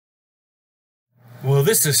Well,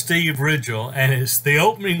 this is Steve Ridgel, and it's the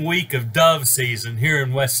opening week of dove season here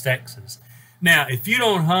in West Texas. Now, if you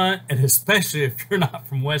don't hunt, and especially if you're not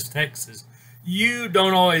from West Texas, you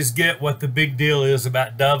don't always get what the big deal is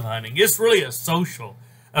about dove hunting. It's really a social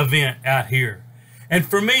event out here. And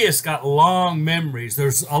for me, it's got long memories.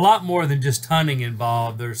 There's a lot more than just hunting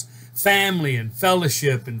involved. There's family and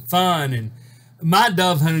fellowship and fun. And my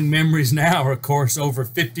dove hunting memories now are, of course, over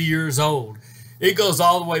 50 years old. It goes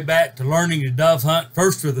all the way back to learning to dove hunt,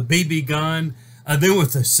 first with a BB gun, then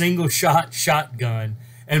with a single shot shotgun.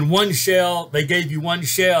 And one shell, they gave you one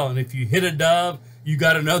shell, and if you hit a dove, you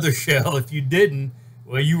got another shell. If you didn't,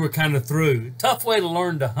 well, you were kind of through. Tough way to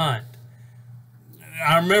learn to hunt.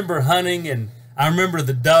 I remember hunting, and I remember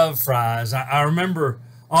the dove fries. I remember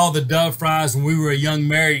all the dove fries when we were a young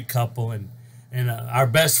married couple, and our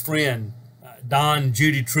best friend, Don and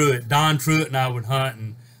Judy Truitt. Don Truitt and I would hunt,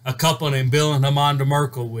 and a couple named Bill and Amanda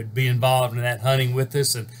Merkel would be involved in that hunting with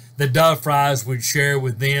us, and the dove fries would share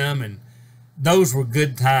with them, and those were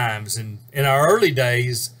good times. And in our early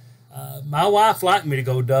days, my wife liked me to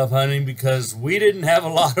go dove hunting because we didn't have a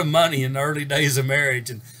lot of money in the early days of marriage,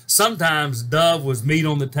 and sometimes dove was meat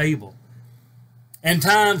on the table. And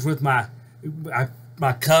times with my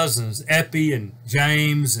cousins, Epi and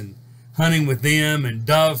James, and hunting with them, and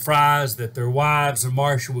dove fries that their wives and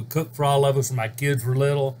Marcia would cook for all of us when my kids were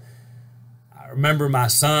little. I remember my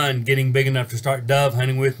son getting big enough to start dove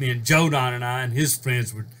hunting with me, and Joe Don and I and his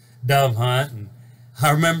friends would dove hunt. And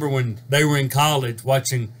I remember when they were in college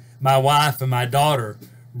watching my wife and my daughter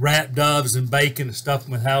wrap doves in bacon and stuff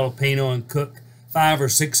them with jalapeno and cook 500 or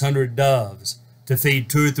 600 doves to feed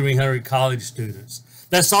 200 or 300 college students.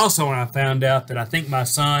 That's also when I found out that I think my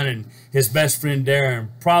son and his best friend Darren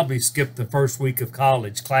probably skipped the first week of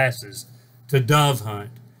college classes to dove hunt.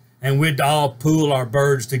 And we'd all pool our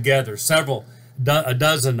birds together. A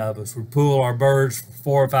dozen of us would pool our birds for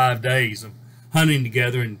 4 or 5 days of hunting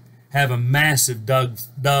together and have a massive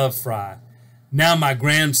dove fry. Now my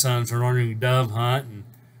grandsons are learning to dove hunt, and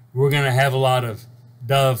we're going to have a lot of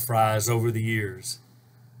dove fries over the years.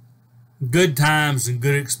 Good times and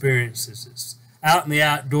good experiences. It's out in the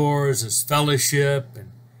outdoors, it's fellowship,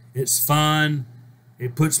 and it's fun.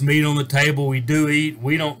 It puts meat on the table. We do eat.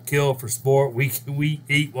 We don't kill for sport. We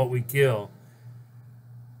eat what we kill.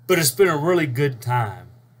 But it's been a really good time,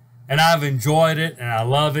 and I've enjoyed it, and I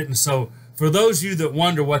love it. And so for those of you that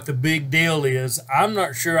wonder what the big deal is, I'm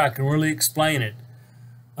not sure I can really explain it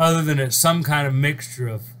other than it's some kind of mixture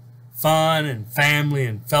of fun and family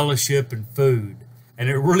and fellowship and food. And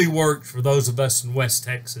it really works for those of us in West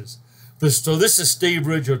Texas. So this is Steve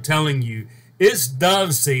Ridgel telling you it's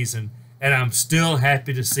dove season, and I'm still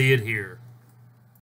happy to see it here.